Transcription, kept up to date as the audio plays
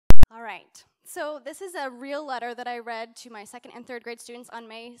All right. So this is a real letter that I read to my second and third grade students on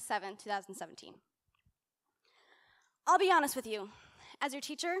May 7, 2017. I'll be honest with you, as your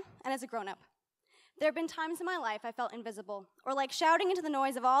teacher and as a grown-up, there have been times in my life I felt invisible, or like shouting into the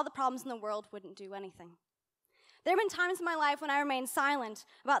noise of all the problems in the world wouldn't do anything. There have been times in my life when I remained silent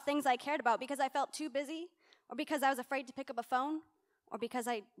about things I cared about because I felt too busy, or because I was afraid to pick up a phone, or because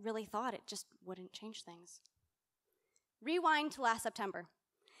I really thought it just wouldn't change things. Rewind to last September.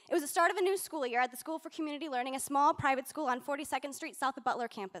 It was the start of a new school year at the School for Community Learning, a small private school on 42nd Street south of Butler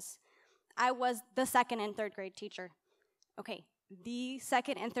campus. I was the second and third grade teacher. Okay, the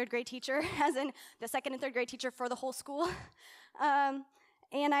second and third grade teacher, as in the second and third grade teacher for the whole school. And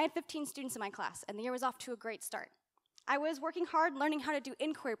I had 15 students in my class, and the year was off to a great start. I was working hard learning how to do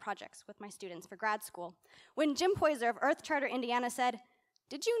inquiry projects with my students for grad school when Jim Poyser of Earth Charter, Indiana said,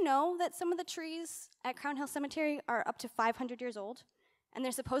 "Did you know that some of the trees at Crown Hill Cemetery are up to 500 years old? And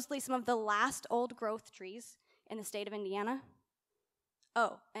they're supposedly some of the last old growth trees in the state of Indiana?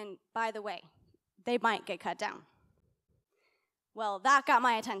 Oh, and by the way, they might get cut down." Well, that got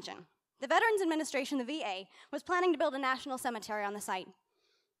my attention. The Veterans Administration, the VA, was planning to build a national cemetery on the site.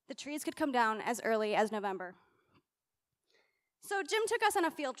 The trees could come down as early as November. So Jim took us on a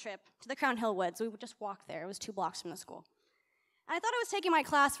field trip to the Crown Hill Woods. We would just walk there. It was 2 blocks from the school. And I thought I was taking my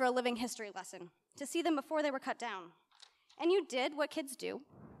class for a living history lesson, to see them before they were cut down. And you did what kids do.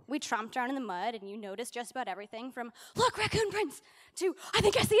 We tromped around in the mud, and you noticed just about everything from, "Look, raccoon prints," to, "I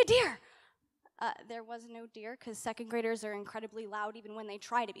think I see a deer." There was no deer, because second graders are incredibly loud even when they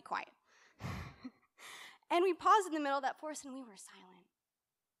try to be quiet. And we paused in the middle of that forest, and we were silent.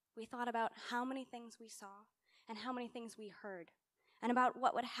 We thought about how many things we saw, and how many things we heard, and about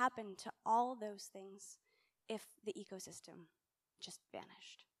what would happen to all those things if the ecosystem just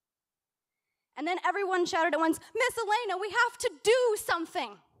vanished. And then everyone shouted at once, "Miss Alayna, we have to do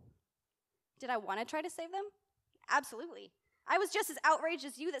something!" Did I want to try to save them? Absolutely. I was just as outraged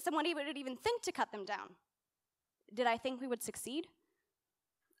as you that someone would even think to cut them down. Did I think we would succeed?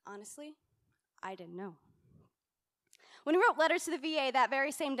 Honestly, I didn't know. When we wrote letters to the VA that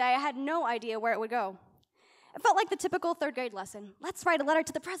very same day, I had no idea where it would go. It felt like the typical third grade lesson. Let's write a letter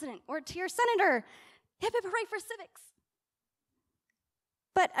to the president or to your senator. Hip hip hooray for civics.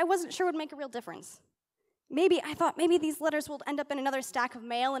 But I wasn't sure it would make a real difference. I thought maybe these letters will end up in another stack of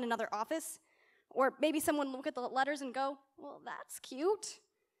mail in another office. Or maybe someone would look at the letters and go, "Well, that's cute."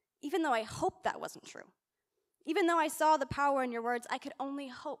 Even though I hoped that wasn't true. Even though I saw the power in your words, I could only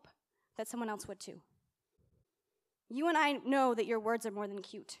hope that someone else would too. You and I know that your words are more than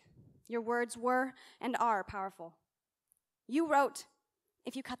cute. Your words were and are powerful. You wrote,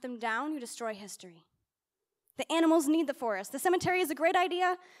 "If you cut them down, you destroy history. The animals need the forest. The cemetery is a great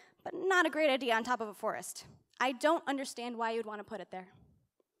idea, but not a great idea on top of a forest. I don't understand why you'd want to put it there.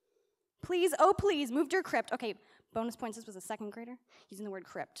 Please, oh please, move to your crypt." Okay, bonus points, this was a second grader using the word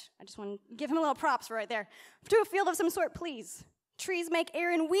crypt. I just want to give him a little props for right there. "To a field of some sort, please. Trees make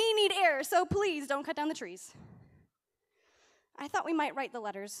air and we need air, so please don't cut down the trees." I thought we might write the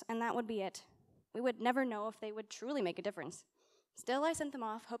letters, and that would be it. We would never know if they would truly make a difference. Still, I sent them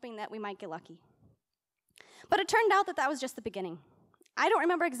off, hoping that we might get lucky. But it turned out that that was just the beginning. I don't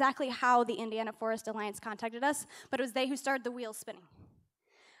remember exactly how the Indiana Forest Alliance contacted us, but it was they who started the wheel spinning.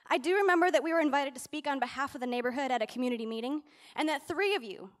 I do remember that we were invited to speak on behalf of the neighborhood at a community meeting, and that 3 of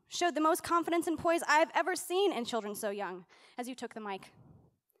you showed the most confidence and poise I've ever seen in children so young as you took the mic.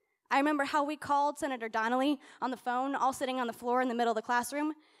 I remember how we called Senator Donnelly on the phone, all sitting on the floor in the middle of the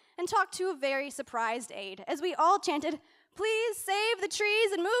classroom, and talked to a very surprised aide as we all chanted, "Please save the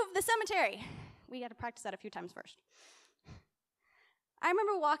trees and move the cemetery." We had to practice that a few times first. I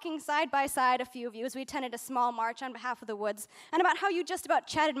remember walking side by side a few of you as we attended a small march on behalf of the woods, and about how you just about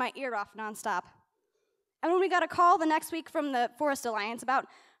chatted my ear off nonstop. And when we got a call the next week from the Forest Alliance about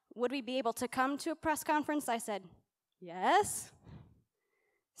would we be able to come to a press conference, I said, yes.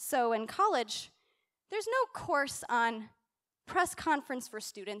 So in college, there's no course on Press Conference for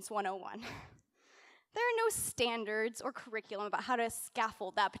Students 101. There are no standards or curriculum about how to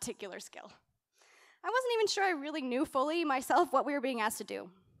scaffold that particular skill. I wasn't even sure I really knew fully myself what we were being asked to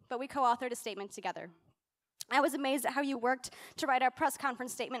do, but we co-authored a statement together. I was amazed at how you worked to write our press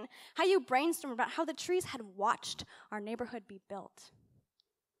conference statement, how you brainstormed about how the trees had watched our neighborhood be built,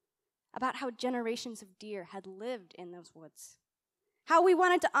 about how generations of deer had lived in those woods, how we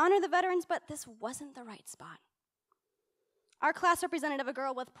wanted to honor the veterans, but this wasn't the right spot. Our class representative, a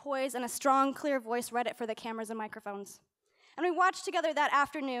girl with poise and a strong, clear voice, read it for the cameras and microphones. And we watched together that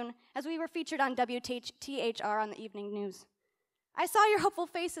afternoon as we were featured on WTHR on the evening news. I saw your hopeful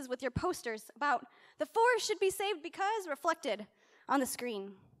faces with your posters about the forest should be saved because reflected on the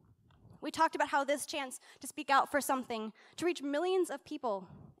screen. We talked about how this chance to speak out for something, to reach millions of people,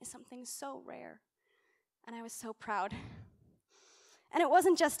 is something so rare. And I was so proud. And it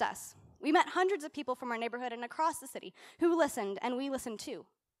wasn't just us. We met hundreds of people from our neighborhood and across the city who listened, and we listened too.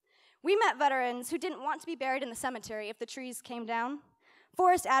 We met veterans who didn't want to be buried in the cemetery if the trees came down,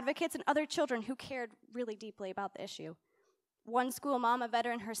 forest advocates, and other children who cared really deeply about the issue. One school mom, a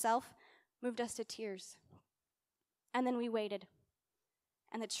veteran herself, moved us to tears. And then we waited.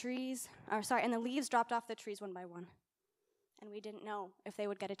 And the leaves dropped off the trees one by one. And we didn't know if they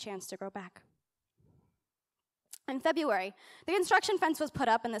would get a chance to grow back. In February, the construction fence was put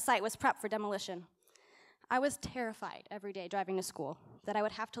up and the site was prepped for demolition. I was terrified every day driving to school that I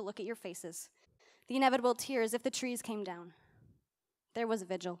would have to look at your faces, the inevitable tears if the trees came down. There was a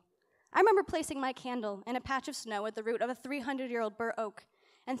vigil. I remember placing my candle in a patch of snow at the root of a 300-year-old bur oak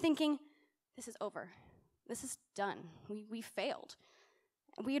and thinking, this is over. This is done. We failed.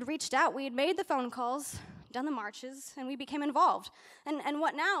 We had reached out. We had made the phone calls, done the marches, and we became involved. And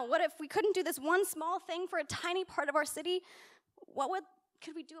what now? What if we couldn't do this one small thing for a tiny part of our city?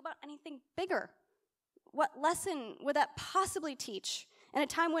 Could we do about anything bigger? What lesson would that possibly teach in a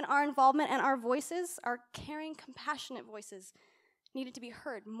time when our involvement and our voices, our caring, compassionate voices, needed to be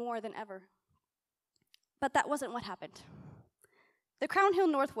heard more than ever? But that wasn't what happened. The Crown Hill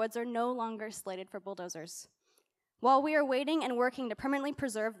Northwoods are no longer slated for bulldozers. While we are waiting and working to permanently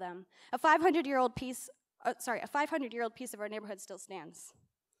preserve them, a 500-year-old piece of our neighborhood still stands.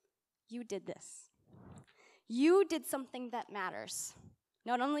 You did this. You did something that matters,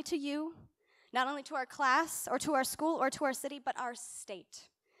 not only to you, not only to our class or to our school or to our city, but our state.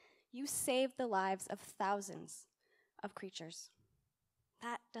 You saved the lives of thousands of creatures.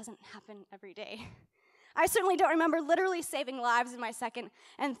 That doesn't happen every day. I certainly don't remember literally saving lives in my second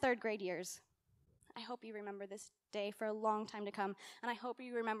and third grade years. I hope you remember this day for a long time to come, and I hope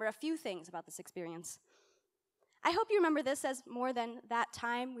you remember a few things about this experience. I hope you remember this as more than that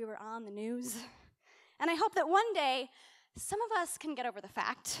time we were on the news. And I hope that one day, some of us can get over the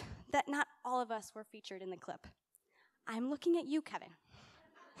fact that not all of us were featured in the clip. I'm looking at you, Kevin.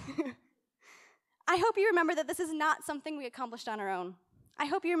 I hope you remember that this is not something we accomplished on our own. I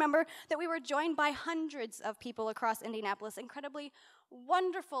hope you remember that we were joined by hundreds of people across Indianapolis, incredibly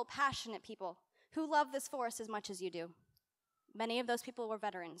wonderful, passionate people who love this forest as much as you do. Many of those people were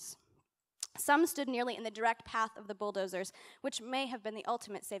veterans. Some stood nearly in the direct path of the bulldozers, which may have been the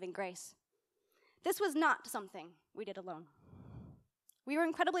ultimate saving grace. This was not something we did alone. We were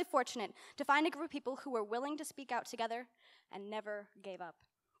incredibly fortunate to find a group of people who were willing to speak out together and never gave up.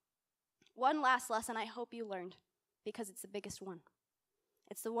 One last lesson I hope you learned, because it's the biggest one.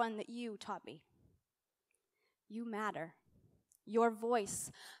 It's the one that you taught me. You matter. Your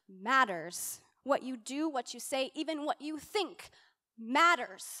voice matters. What you do, what you say, even what you think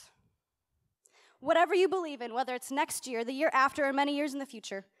matters. Whatever you believe in, whether it's next year, the year after, or many years in the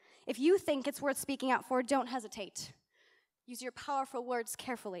future, if you think it's worth speaking out for, don't hesitate. Use your powerful words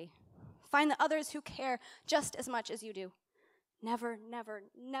carefully. Find the others who care just as much as you do. Never, never,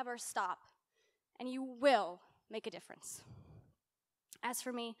 never stop, and you will make a difference. As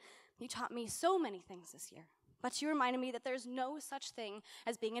for me, you taught me so many things this year, but you reminded me that there's no such thing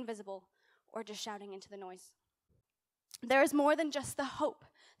as being invisible or just shouting into the noise. There is more than just the hope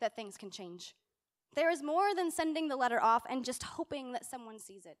that things can change. There is more than sending the letter off and just hoping that someone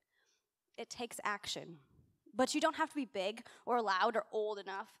sees it. It takes action. But you don't have to be big or loud or old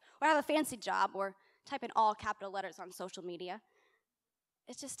enough or have a fancy job or type in all capital letters on social media.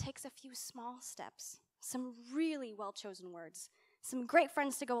 It just takes a few small steps, some really well-chosen words, some great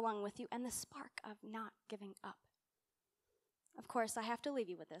friends to go along with you, and the spark of not giving up. Of course, I have to leave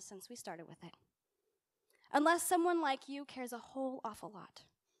you with this since we started with it. Unless someone like you cares a whole awful lot,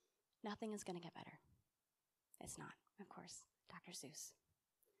 nothing is going to get better. It's not, of course, Dr. Seuss.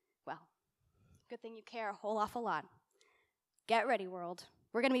 Well, good thing you care a whole awful lot. Get ready, world.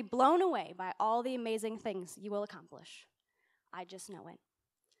 We're going to be blown away by all the amazing things you will accomplish. I just know it.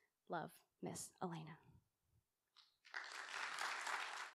 Love, Miss Alayna.